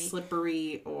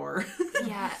slippery or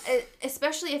yeah,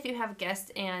 especially if you have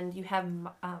guests and you have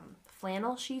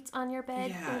flannel sheets on your bed.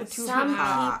 Yeah,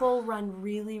 some people run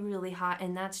really, really hot,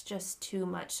 and that's just too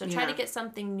much. So try to get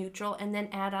something neutral and then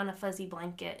add on a fuzzy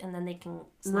blanket, and then they can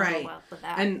snuggle up with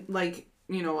that. And like,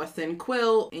 you know, a thin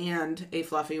quilt and a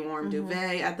fluffy warm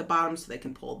duvet at the bottom so they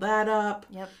can pull that up.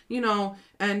 Yep. You know,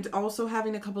 and also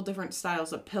having a couple different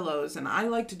styles of pillows. And I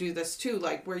like to do this too,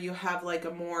 like where you have like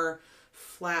a more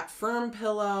flat, firm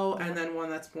pillow and then one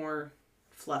that's more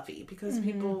fluffy because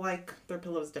people like their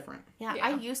pillows different. Yeah,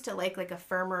 I used to like a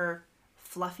firmer,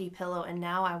 fluffy pillow, and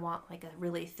now I want like a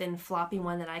really thin, floppy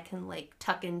one that I can like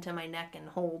tuck into my neck and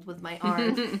hold with my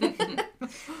arm.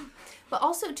 But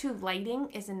also, too, lighting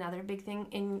is another big thing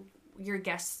in your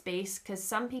guest space because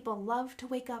some people love to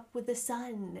wake up with the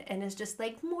sun and it's just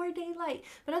like more daylight.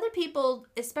 But other people,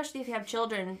 especially if you have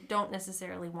children, don't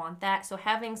necessarily want that. So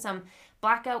having some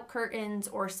blackout curtains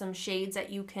or some shades that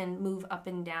you can move up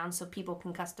and down so people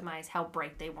can customize how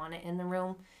bright they want it in the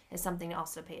room is something to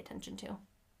also pay attention to.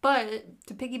 But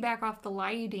to piggyback off the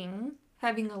lighting,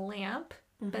 having a lamp,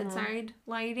 bedside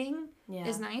lighting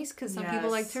is nice because some people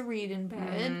like to read in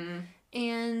bed.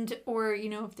 And, or, you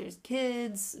know, if there's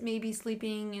kids maybe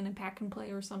sleeping in a pack and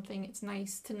play or something, it's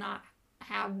nice to not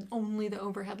have only the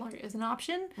overhead light as an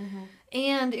option.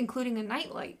 And including a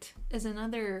nightlight is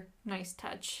another nice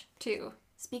touch, too.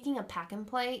 Speaking of pack and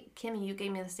play, Kimmy, you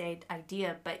gave me this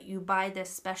idea, but you buy this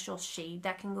special shade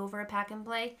that can go over a pack and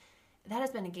play. That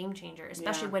has been a game changer,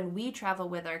 especially when we travel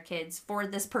with our kids for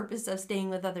this purpose of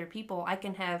staying with other people. I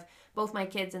can have both my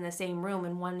kids in the same room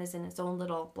and one is in its own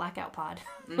little blackout pod.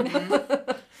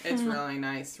 It's really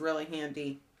nice, really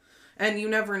handy. And you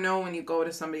never know when you go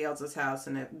to somebody else's house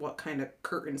and what kind of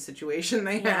curtain situation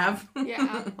they have.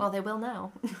 Yeah. Well, they will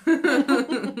now.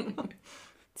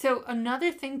 So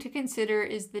another thing to consider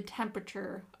is the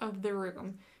temperature of the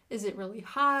room. Is it really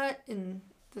hot and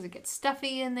does it get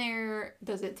stuffy in there?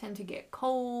 Does it tend to get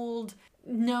cold?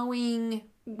 Knowing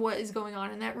what is going on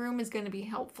in that room is going to be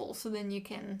helpful so then you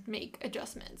can make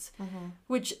adjustments.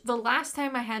 Which the last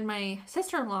time I had my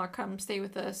sister-in-law come stay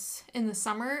with us in the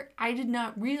summer, I did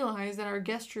not realize that our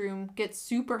guest room gets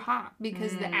super hot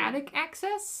because the attic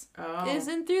access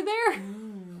isn't through there.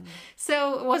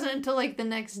 So it wasn't until like the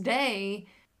next day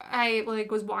I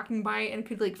like was walking by and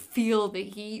could like feel the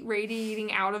heat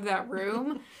radiating out of that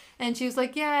room. And she was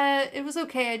like, yeah, it was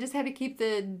okay. I just had to keep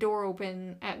the door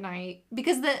open at night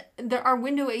because our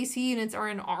window AC units are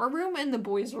in our room and the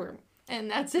boys' room. and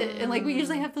that's it. And like we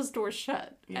usually have those doors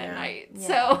shut at night. Yeah.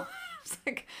 So it's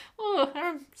like, oh,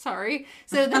 I'm sorry.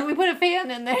 So then we put a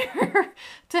fan in there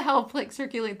to help like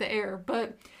circulate the air.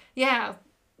 But yeah,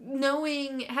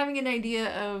 having an idea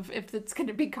of if it's going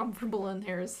to be comfortable in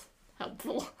there is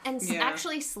helpful. And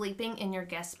actually sleeping in your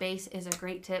guest space is a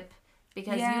great tip,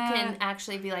 because you can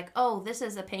actually be like, oh, this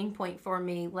is a pain point for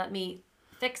me. Let me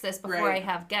fix this before I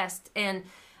have guests. And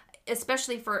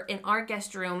especially in our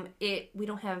guest room, we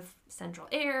don't have central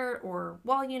air or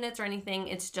wall units or anything.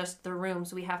 It's just the room.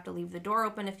 So we have to leave the door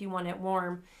open if you want it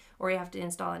warm, or you have to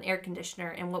install an air conditioner.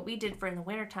 And what we did for in the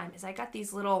wintertime is I got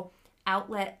these little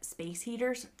outlet space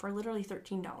heaters for literally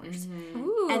 $13.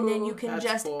 Ooh, and then you can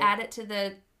just cool. add it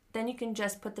then you can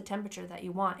just put the temperature that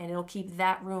you want, and it'll keep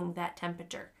that room that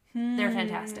temperature. They're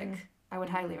fantastic. I would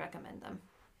highly recommend them.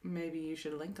 Maybe you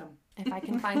should link them. If I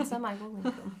can find some, I will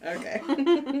link them.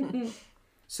 Okay.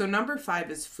 So number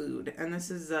 5 is food. And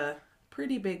this is a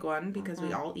pretty big one because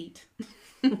we all eat.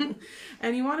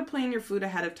 And you want to plan your food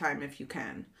ahead of time if you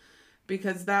can,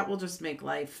 because that will just make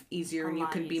life easier, and you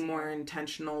can be more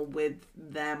intentional with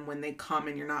them when they come,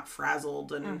 and you're not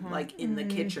frazzled and like in the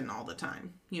kitchen all the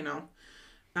time, you know?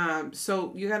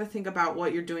 So you got to think about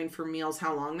what you're doing for meals,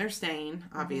 how long they're staying,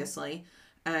 obviously.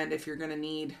 And if you're going to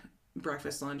need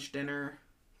breakfast, lunch, dinner,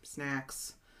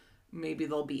 snacks, maybe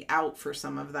they'll be out for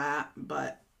some of that,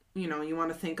 but you know, you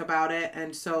want to think about it.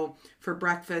 And so for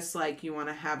breakfast, like, you want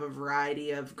to have a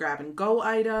variety of grab and go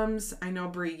items. I know,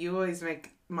 Brie, you always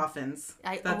make muffins.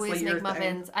 I always make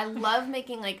muffins. I love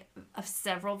making like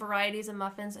several varieties of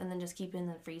muffins and then just keep it in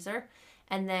the freezer.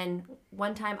 And then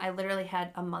one time I literally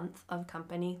had a month of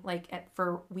company, for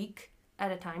a week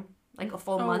at a time, like a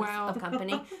full month of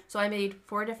company. So I made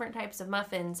 4 different types of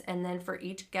muffins, and then for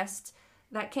each guest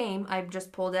that came, I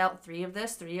just pulled out 3 of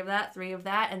this, 3 of that, 3 of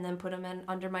that, and then put them in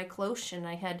under my cloche, and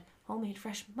I had homemade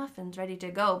fresh muffins ready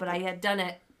to go. But I had done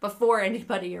it before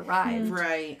anybody arrived.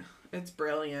 Right. It's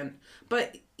brilliant.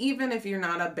 But even if you're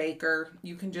not a baker,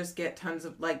 you can just get tons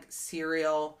of like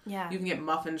cereal. Yeah. You can get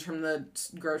muffins from the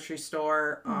grocery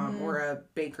store, or a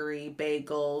bakery,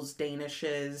 bagels,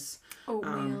 danishes,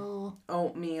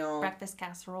 oatmeal, breakfast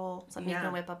casserole, something you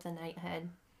can whip up the night ahead.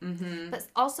 But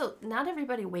also, not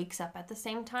everybody wakes up at the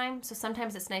same time, so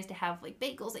sometimes it's nice to have like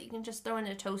bagels that you can just throw in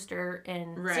a toaster,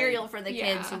 and cereal for the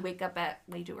kids who wake up at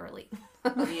way too early.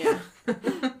 Yeah.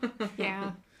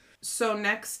 Yeah. So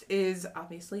next is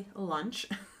obviously lunch.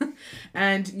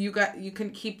 And you can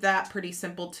keep that pretty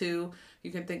simple too.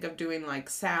 You can think of doing like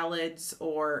salads,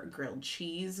 or grilled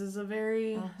cheese is a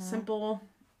very simple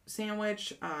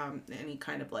sandwich. Any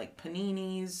kind of like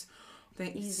paninis.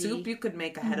 Soup you could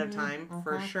make ahead of time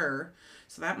for sure.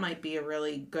 So that might be a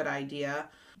really good idea.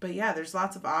 But yeah, there's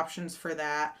lots of options for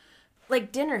that.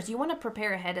 Like dinners, you want to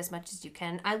prepare ahead as much as you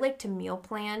can. I like to meal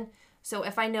plan. So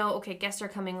if I know, okay, guests are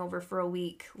coming over for a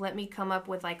week, let me come up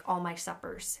with like all my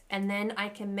suppers. And then I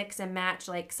can mix and match.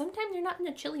 Like sometimes you're not in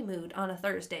a chili mood on a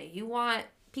Thursday. You want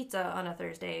pizza on a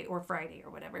Thursday or Friday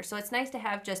or whatever. So it's nice to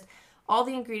have just all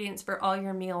the ingredients for all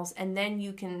your meals. And then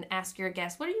you can ask your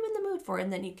guests, what are you in the mood for?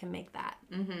 And then you can make that.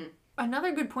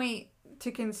 Another good point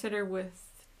to consider with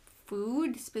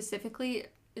food specifically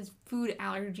is food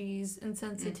allergies and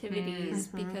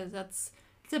sensitivities, because it's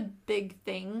a big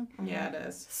thing. Yeah, it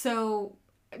is. So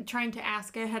trying to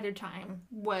ask ahead of time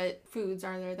what foods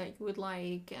are there that you would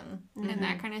like, and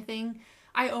that kind of thing.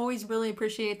 I always really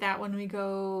appreciate that when we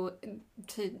go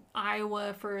to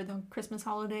Iowa for the Christmas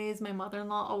holidays. My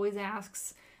mother-in-law always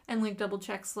asks and like double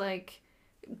checks, like,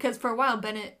 because for a while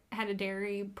Bennett had a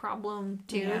dairy problem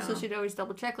too, so she'd always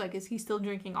double check, like, is he still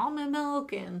drinking almond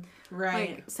milk, and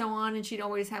like so on. And she'd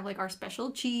always have like our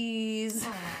special cheese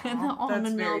and the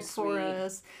almond milk for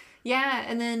us. Yeah,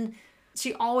 and then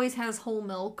she always has whole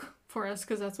milk for us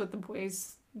because that's what the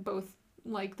boys both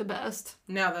like the best.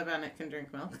 Now that Bennett can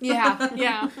drink milk.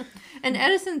 Yeah. And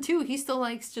Edison too, he still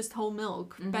likes just whole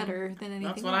milk better than anything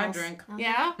else. That's what I drink.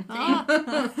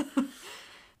 Yeah.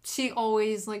 She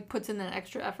always like puts in that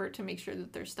extra effort to make sure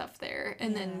that there's stuff there,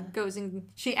 and then goes and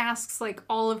she asks like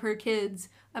all of her kids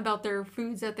about their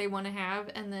foods that they want to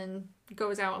have, and then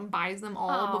goes out and buys them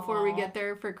all before we get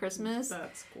there for Christmas.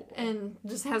 That's cool. And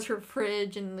just has her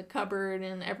fridge and the cupboard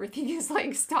and everything is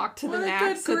like stocked to the What a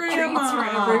max good with treats for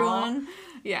grandma. everyone.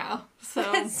 Yeah. So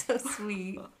That's so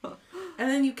sweet. And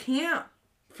then you can't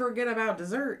forget about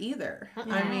dessert either.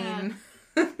 I mean,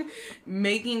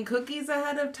 making cookies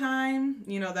ahead of time,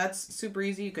 that's super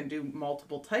easy. You can do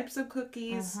multiple types of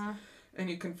cookies, and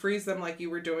you can freeze them like you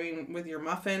were doing with your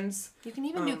muffins. You can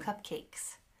even do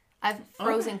cupcakes. I've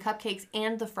frozen cupcakes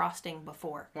and the frosting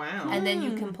before. Wow. And then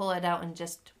you can pull it out and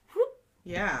just whoop.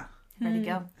 Yeah. ready to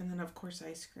go. And then, of course,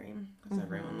 ice cream, because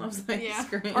everyone loves ice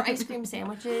cream. Or ice cream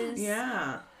sandwiches.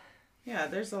 Yeah. Yeah,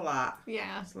 there's a lot.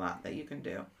 Yeah. There's a lot that you can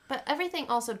do. But everything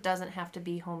also doesn't have to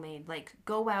be homemade. Like,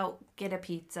 go out, get a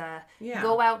pizza, Yeah.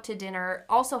 go out to dinner.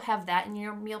 Also have that in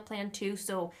your meal plan, too.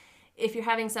 So if you're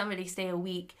having somebody stay a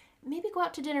week, maybe go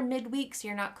out to dinner midweek so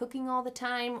you're not cooking all the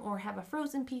time, or have a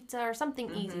frozen pizza or something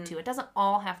easy, too. It doesn't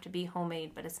all have to be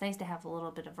homemade, but it's nice to have a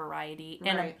little bit of variety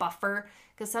and a buffer.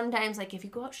 Because sometimes, like, if you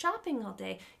go out shopping all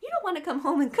day, you don't want to come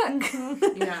home and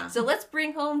cook. Yeah. So let's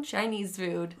bring home Chinese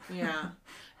food. Yeah.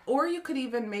 Or you could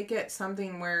even make it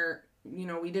something where, you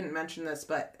know, we didn't mention this,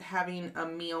 but having a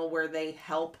meal where they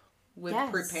help with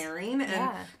preparing,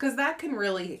 and because that can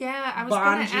really I was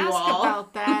bond gonna you ask all.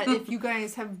 about that if you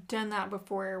guys have done that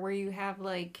before, where you have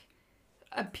like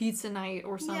a pizza night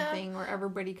or something where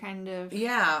everybody kind of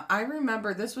Yeah, I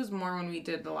remember this was more when we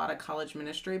did a lot of college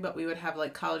ministry, but we would have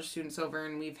like college students over,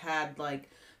 and we've had like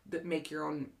make your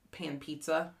own pan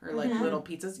pizza or like little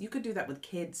pizzas. You could do that with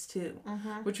kids too,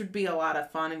 which would be a lot of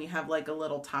fun, and you have like a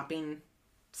little topping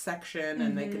section,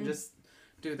 and they can just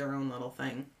do their own little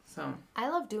thing. So I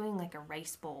love doing like a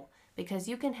rice bowl, because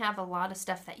you can have a lot of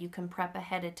stuff that you can prep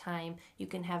ahead of time. You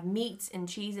can have meats and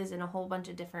cheeses and a whole bunch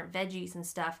of different veggies and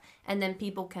stuff, and then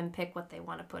people can pick what they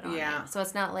want to put on it. So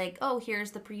it's not like, oh,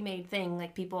 here's the pre-made thing.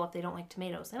 Like, people, if they don't like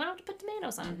tomatoes, they don't have to put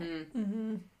tomatoes on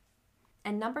it.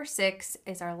 And number 6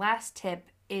 is our last tip,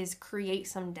 is create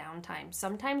some downtime.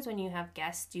 Sometimes when you have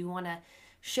guests, you want to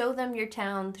show them your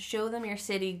town, show them your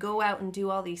city, go out and do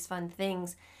all these fun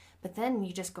things. But then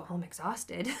you just go home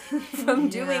exhausted from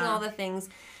doing all the things.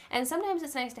 And sometimes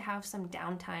it's nice to have some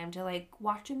downtime to like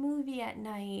watch a movie at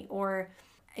night, or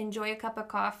enjoy a cup of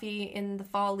coffee in the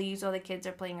fall leaves while the kids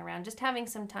are playing around. Just having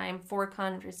some time for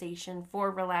conversation, for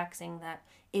relaxing, that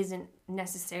isn't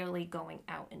necessarily going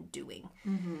out and doing.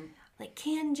 Like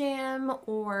Can Jam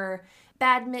or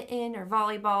badminton or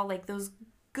volleyball, like those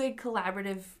good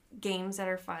collaborative games that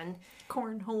are fun.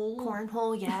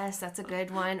 Cornhole, yes, that's a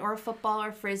good one. Or football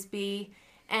or frisbee.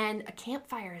 And a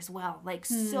campfire as well. Like,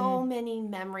 so many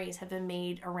memories have been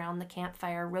made around the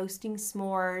campfire. Roasting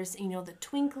s'mores, you know, the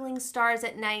twinkling stars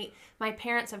at night. My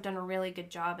parents have done a really good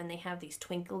job, and they have these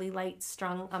twinkly lights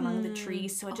strung among the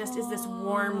trees. So it just is this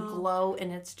warm glow,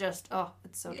 and it's just,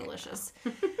 it's so delicious.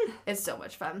 It's so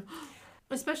much fun.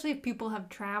 Especially if people have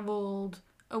traveled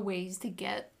a ways to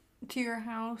get to your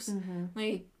house.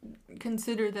 Like,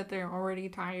 consider that they're already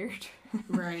tired.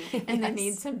 right. And they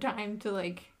need some time to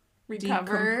like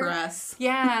recover. Decompress.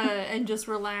 Yeah, and just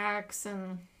relax.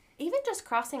 And even just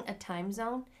crossing a time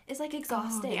zone is like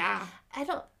exhausting.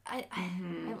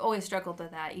 I've always struggled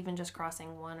with that. Even just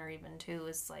crossing 1 or even 2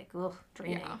 is like,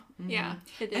 draining. Yeah,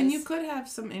 it is. And you could have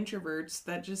some introverts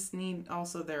that just need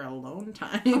also their alone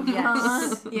time.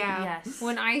 Yes. Yes.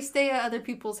 When I stay at other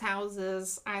people's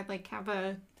houses, I like have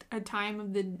a time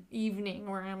of the evening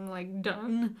where I'm like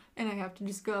done, and I have to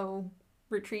just go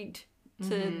retreat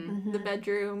to the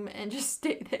bedroom and just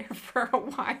stay there for a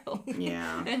while.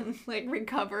 Yeah. And like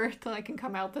recover till I can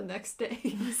come out the next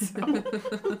day. So.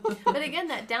 But again,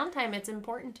 that downtime, it's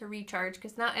important to recharge,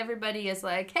 because not everybody is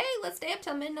like, hey, let's stay up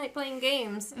till midnight playing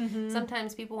games.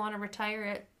 Sometimes people want to retire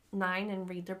at 9 and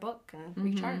read their book and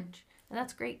recharge. And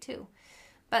that's great too.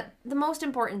 But the most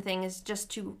important thing is just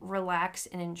to relax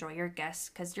and enjoy your guests,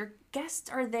 because your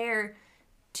guests are there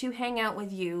to hang out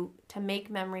with you, to make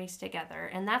memories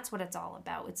together. And that's what it's all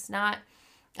about. It's not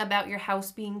about your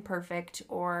house being perfect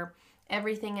or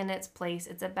everything in its place.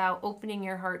 It's about opening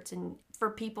your hearts and for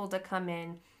people to come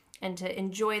in and to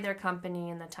enjoy their company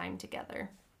and the time together.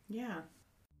 Yeah.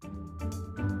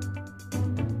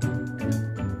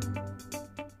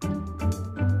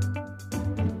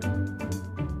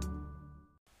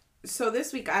 So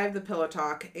this week I have the Pillow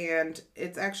Talk, and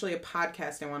it's actually a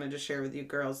podcast I wanted to share with you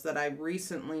girls that I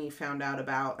recently found out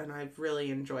about, and I've really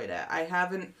enjoyed it. I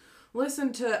haven't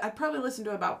listened to, I probably listened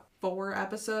to about 4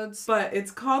 episodes, but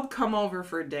it's called Come Over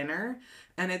for Dinner,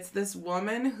 and it's this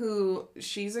woman who,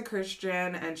 she's a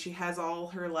Christian, and she has all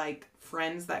her like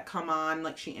friends that come on,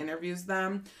 like she interviews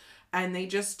them, and they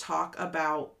just talk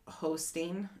about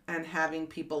hosting and having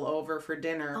people over for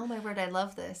dinner. Oh my word, I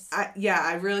love this.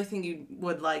 I really think you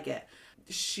would like it.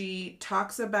 She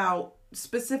talks about,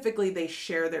 specifically, they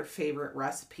share their favorite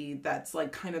recipe that's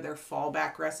like kind of their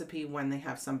fallback recipe when they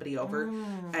have somebody over,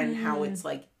 and how it's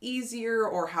like easier,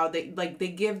 or how they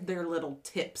give their little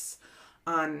tips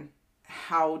on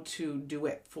how to do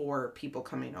it for people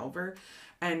coming over.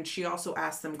 And she also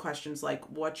asked them questions like,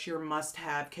 what's your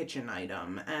must-have kitchen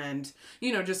item? And,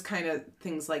 you know, just kind of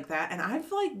things like that. And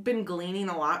I've, like, been gleaning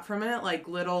a lot from it, like,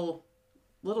 little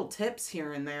tips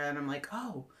here and there. And I'm like,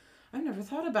 oh, I never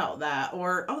thought about that.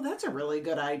 Or, oh, that's a really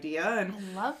good idea. And I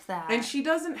love that. And she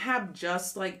doesn't have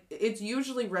just like, it's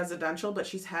usually residential, but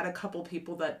she's had a couple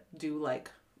people that do like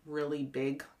really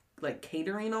big, like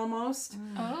catering almost.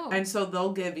 Oh. And so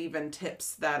they'll give even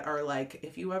tips that are like,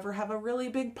 if you ever have a really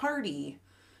big party,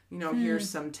 you know, here's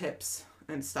some tips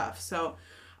and stuff. So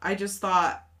I just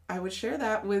thought I would share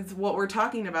that with what we're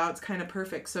talking about. It's kind of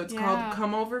perfect. So it's called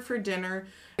Come Over for Dinner.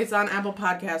 It's on Apple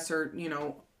Podcasts or, you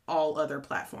know, all other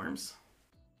platforms.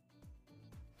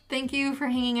 Thank you for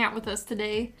hanging out with us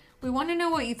today. We want to know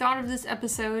what you thought of this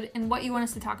episode and what you want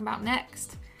us to talk about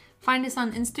next. Find us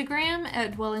on Instagram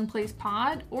at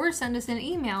dwellingplacepod or send us an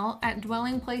email at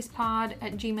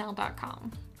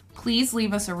dwellingplacepod@gmail.com. Please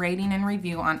leave us a rating and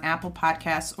review on Apple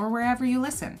Podcasts or wherever you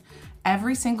listen.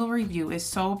 Every single review is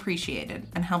so appreciated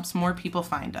and helps more people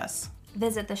find us.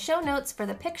 Visit the show notes for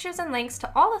the pictures and links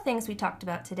to all the things we talked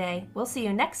about today. We'll see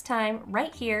you next time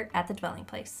right here at The Dwelling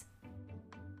Place.